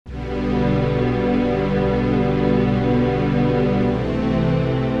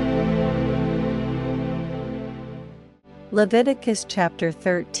Leviticus chapter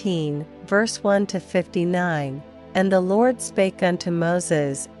 13, verse 1-59. And the Lord spake unto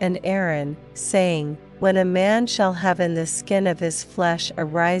Moses and Aaron, saying, When a man shall have in the skin of his flesh a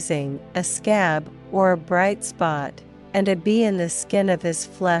rising, a scab, or a bright spot, and it be in the skin of his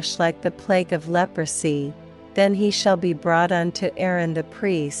flesh like the plague of leprosy, then he shall be brought unto Aaron the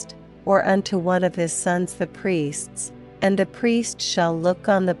priest, or unto one of his sons the priests, and the priest shall look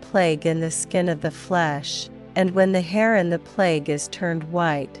on the plague in the skin of the flesh, and when the hair in the plague is turned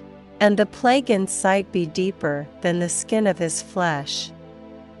white, and the plague in sight be deeper than the skin of his flesh,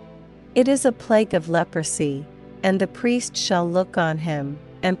 it is a plague of leprosy, and the priest shall look on him,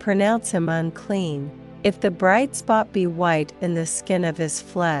 and pronounce him unclean. If the bright spot be white in the skin of his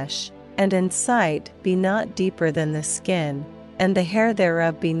flesh, and in sight be not deeper than the skin, and the hair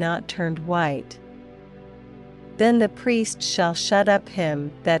thereof be not turned white, then the priest shall shut up him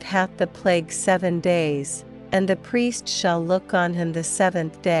that hath the plague 7 days, and the priest shall look on him the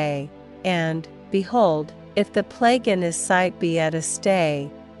 7th day, and, behold, if the plague in his sight be at a stay,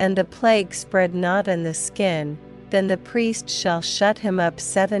 and the plague spread not in the skin, then the priest shall shut him up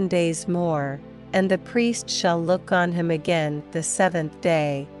 7 days more, and the priest shall look on him again the 7th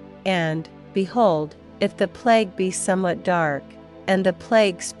day, and, behold, if the plague be somewhat dark, and the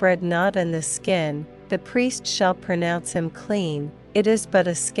plague spread not in the skin, the priest shall pronounce him clean, it is but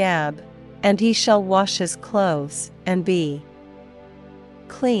a scab, and he shall wash his clothes, and be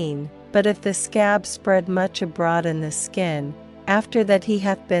clean. But if the scab spread much abroad in the skin, after that he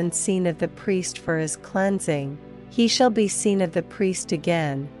hath been seen of the priest for his cleansing, he shall be seen of the priest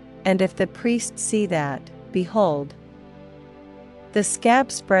again, and if the priest see that, behold, the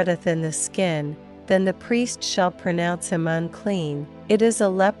scab spreadeth in the skin, then the priest shall pronounce him unclean, it is a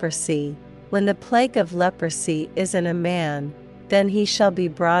leprosy. When the plague of leprosy is in a man, then he shall be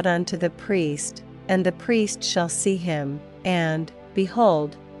brought unto the priest, and the priest shall see him, and,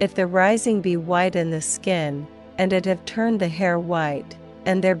 behold, if the rising be white in the skin, and it have turned the hair white,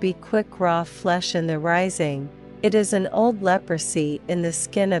 and there be quick raw flesh in the rising, it is an old leprosy in the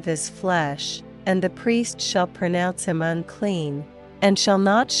skin of his flesh, and the priest shall pronounce him unclean, and shall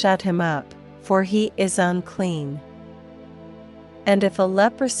not shut him up, for he is unclean. And if a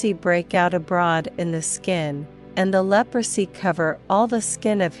leprosy break out abroad in the skin, and the leprosy cover all the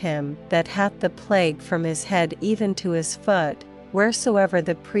skin of him that hath the plague from his head even to his foot, wheresoever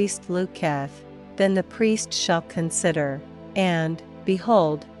the priest looketh, then the priest shall consider, and,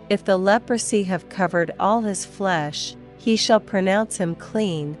 behold, if the leprosy have covered all his flesh, he shall pronounce him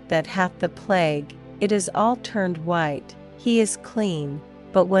clean that hath the plague, it is all turned white, he is clean,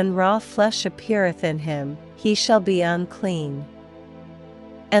 but when raw flesh appeareth in him, he shall be unclean.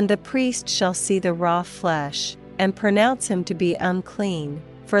 And the priest shall see the raw flesh, and pronounce him to be unclean,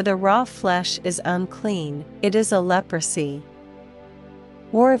 for the raw flesh is unclean, it is a leprosy.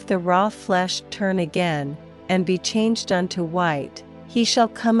 Or if the raw flesh turn again, and be changed unto white, he shall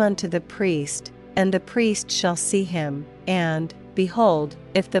come unto the priest, and the priest shall see him, and, behold,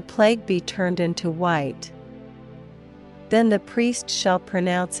 if the plague be turned into white, then the priest shall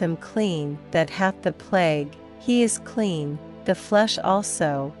pronounce him clean that hath the plague, he is clean. The flesh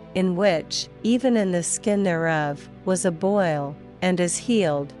also, in which, even in the skin thereof, was a boil, and is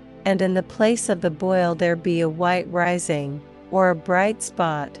healed, and in the place of the boil there be a white rising, or a bright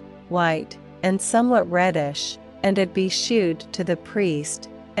spot, white, and somewhat reddish, and it be shewed to the priest,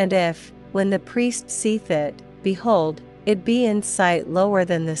 and if, when the priest seeth it, behold, it be in sight lower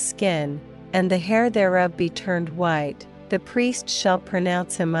than the skin, and the hair thereof be turned white, the priest shall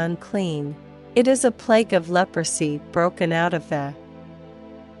pronounce him unclean. It is a plague of leprosy broken out of the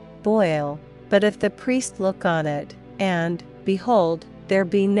boil. But if the priest look on it, and, behold, there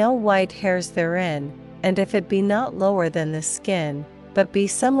be no white hairs therein, and if it be not lower than the skin, but be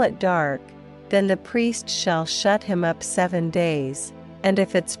somewhat dark, then the priest shall shut him up 7 days, and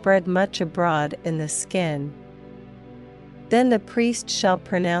if it spread much abroad in the skin, then the priest shall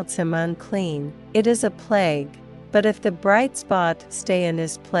pronounce him unclean, it is a plague. But if the bright spot stay in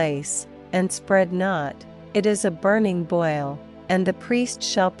his place, and spread not, it is a burning boil, and the priest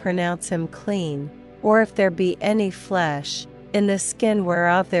shall pronounce him clean. Or if there be any flesh, in the skin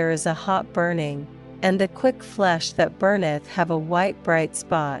whereof there is a hot burning, and the quick flesh that burneth have a white bright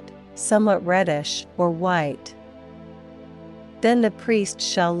spot, somewhat reddish or white, then the priest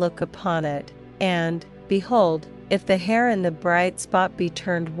shall look upon it, and, behold, if the hair in the bright spot be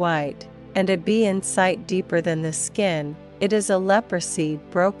turned white, and it be in sight deeper than the skin, it is a leprosy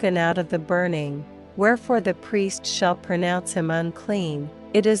broken out of the burning, wherefore the priest shall pronounce him unclean,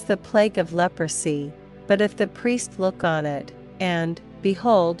 it is the plague of leprosy. But if the priest look on it, and,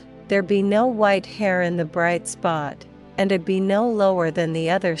 behold, there be no white hair in the bright spot, and it be no lower than the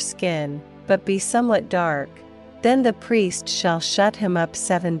other skin, but be somewhat dark, then the priest shall shut him up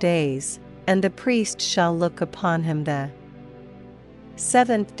 7 days, and the priest shall look upon him the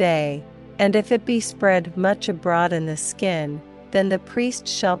 7th day, and if it be spread much abroad in the skin, then the priest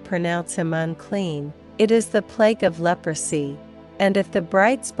shall pronounce him unclean. It is the plague of leprosy. And if the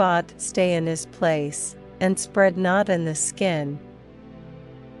bright spot stay in his place, and spread not in the skin,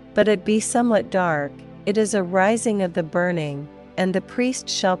 but it be somewhat dark, it is a rising of the burning, and the priest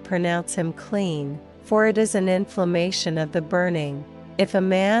shall pronounce him clean, for it is an inflammation of the burning. If a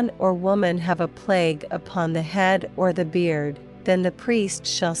man or woman have a plague upon the head or the beard, then the priest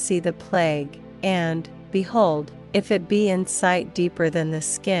shall see the plague, and, behold, if it be in sight deeper than the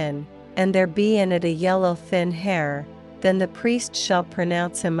skin, and there be in it a yellow thin hair, then the priest shall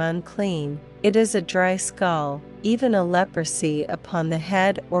pronounce him unclean. It is a dry skull, even a leprosy upon the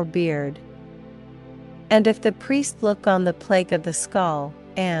head or beard. And if the priest look on the plague of the skull,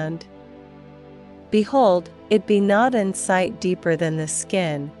 and, behold, it be not in sight deeper than the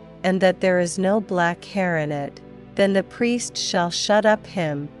skin, and that there is no black hair in it, then the priest shall shut up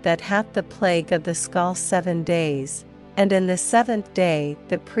him that hath the plague of the skull 7 days, and in the 7th day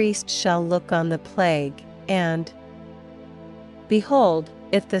the priest shall look on the plague, and, behold,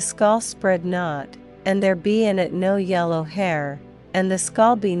 if the skull spread not, and there be in it no yellow hair, and the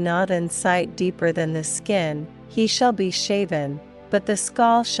skull be not in sight deeper than the skin, he shall be shaven, but the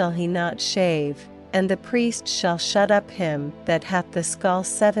skull shall he not shave, and the priest shall shut up him that hath the skull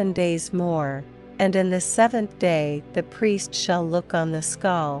 7 days more. And in the 7th day the priest shall look on the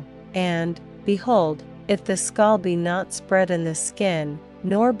skull, and, behold, if the skull be not spread in the skin,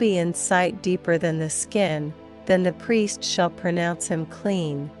 nor be in sight deeper than the skin, then the priest shall pronounce him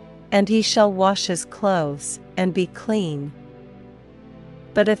clean, and he shall wash his clothes, and be clean.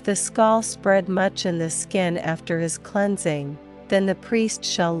 But if the skull spread much in the skin after his cleansing, then the priest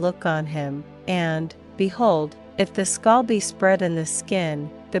shall look on him, and, behold, if the skull be spread in the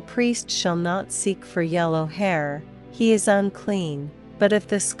skin, the priest shall not seek for yellow hair, he is unclean. But if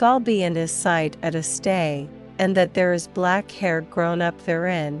the skull be in his sight at a stay, and that there is black hair grown up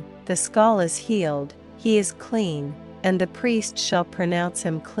therein, the skull is healed, he is clean, and the priest shall pronounce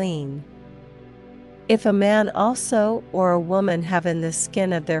him clean. If a man also or a woman have in the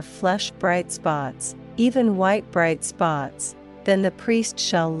skin of their flesh bright spots, even white bright spots, then the priest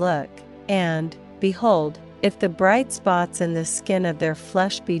shall look, and, behold, if the bright spots in the skin of their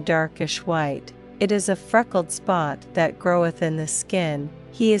flesh be darkish white, it is a freckled spot that groweth in the skin,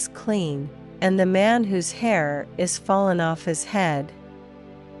 he is clean, and the man whose hair is fallen off his head,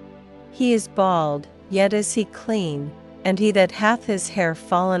 he is bald, yet is he clean, and he that hath his hair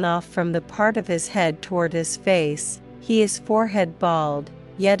fallen off from the part of his head toward his face, he is forehead bald,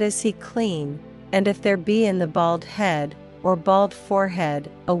 yet is he clean, and if there be in the bald head, or bald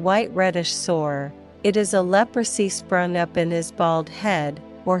forehead, a white reddish sore, it is a leprosy sprung up in his bald head,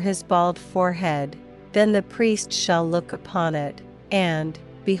 or his bald forehead, then the priest shall look upon it, and,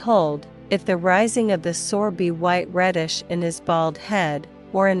 behold, if the rising of the sore be white reddish in his bald head,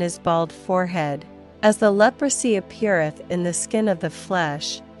 or in his bald forehead, as the leprosy appeareth in the skin of the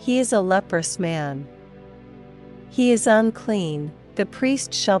flesh, he is a leprous man. He is unclean, the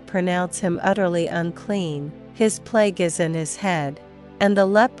priest shall pronounce him utterly unclean, his plague is in his head. And the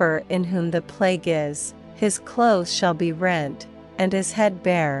leper in whom the plague is, his clothes shall be rent, and his head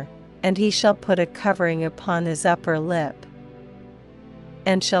bare, and he shall put a covering upon his upper lip,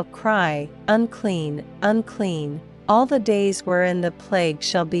 and shall cry, Unclean, unclean, all the days wherein the plague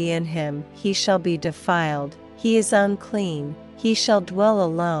shall be in him, he shall be defiled, he is unclean, he shall dwell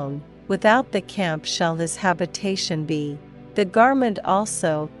alone, without the camp shall his habitation be. The garment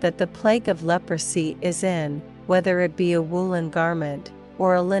also that the plague of leprosy is in, whether it be a woolen garment,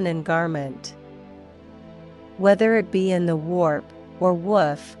 or a linen garment, whether it be in the warp, or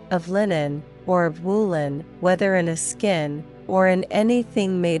woof, of linen, or of woolen, whether in a skin, or in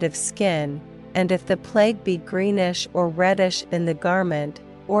anything made of skin, and if the plague be greenish or reddish in the garment,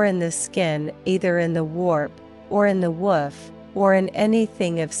 or in the skin, either in the warp, or in the woof, or in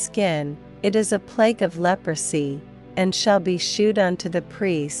anything of skin, it is a plague of leprosy, and shall be shewed unto the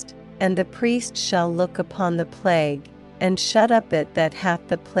priest, and the priest shall look upon the plague, and shut up it that hath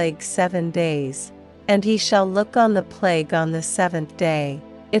the plague 7 days, and he shall look on the plague on the 7th day.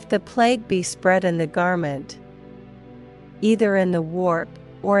 If the plague be spread in the garment, either in the warp,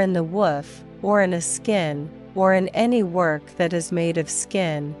 or in the woof, or in a skin, or in any work that is made of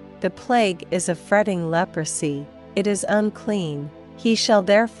skin, the plague is a fretting leprosy, it is unclean, he shall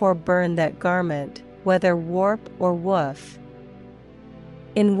therefore burn that garment, whether warp or woof,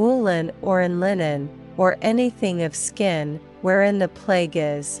 in woolen or in linen, or anything of skin, wherein the plague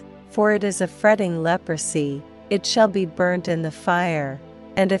is, for it is a fretting leprosy, it shall be burnt in the fire.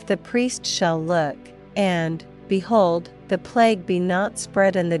 And if the priest shall look, and, behold, the plague be not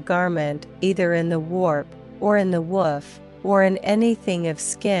spread in the garment, either in the warp, or in the woof, or in anything of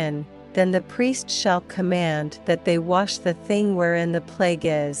skin, then the priest shall command that they wash the thing wherein the plague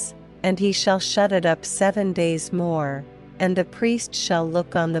is, and he shall shut it up 7 days more, and the priest shall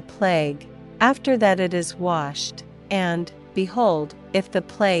look on the plague, after that it is washed, and, behold, if the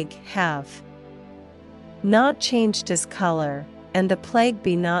plague have not changed his color, and the plague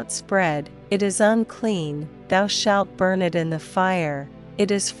be not spread, it is unclean, thou shalt burn it in the fire, it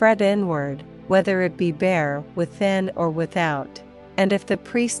is fret inward, whether it be bare within or without. And if the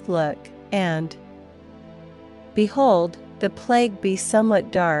priest look, and, behold, the plague be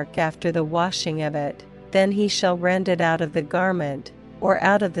somewhat dark after the washing of it, then he shall rend it out of the garment, or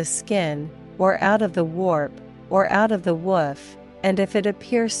out of the skin, or out of the warp, or out of the woof, and if it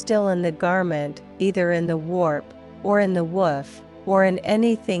appear still in the garment, either in the warp, or in the woof, or in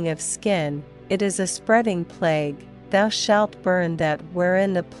anything of skin, it is a spreading plague, thou shalt burn that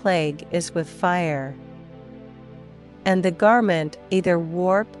wherein the plague is with fire. And the garment, either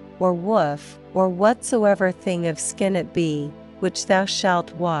warp, or woof, or whatsoever thing of skin it be, which thou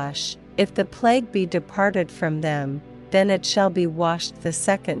shalt wash, if the plague be departed from them, then it shall be washed the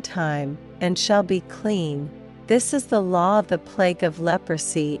second time, and shall be clean. This is the law of the plague of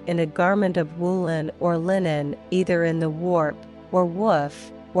leprosy in a garment of woolen or linen, either in the warp, or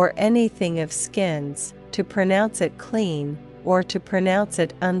woof, or anything of skins, to pronounce it clean, or to pronounce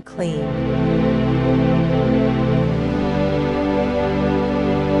it unclean.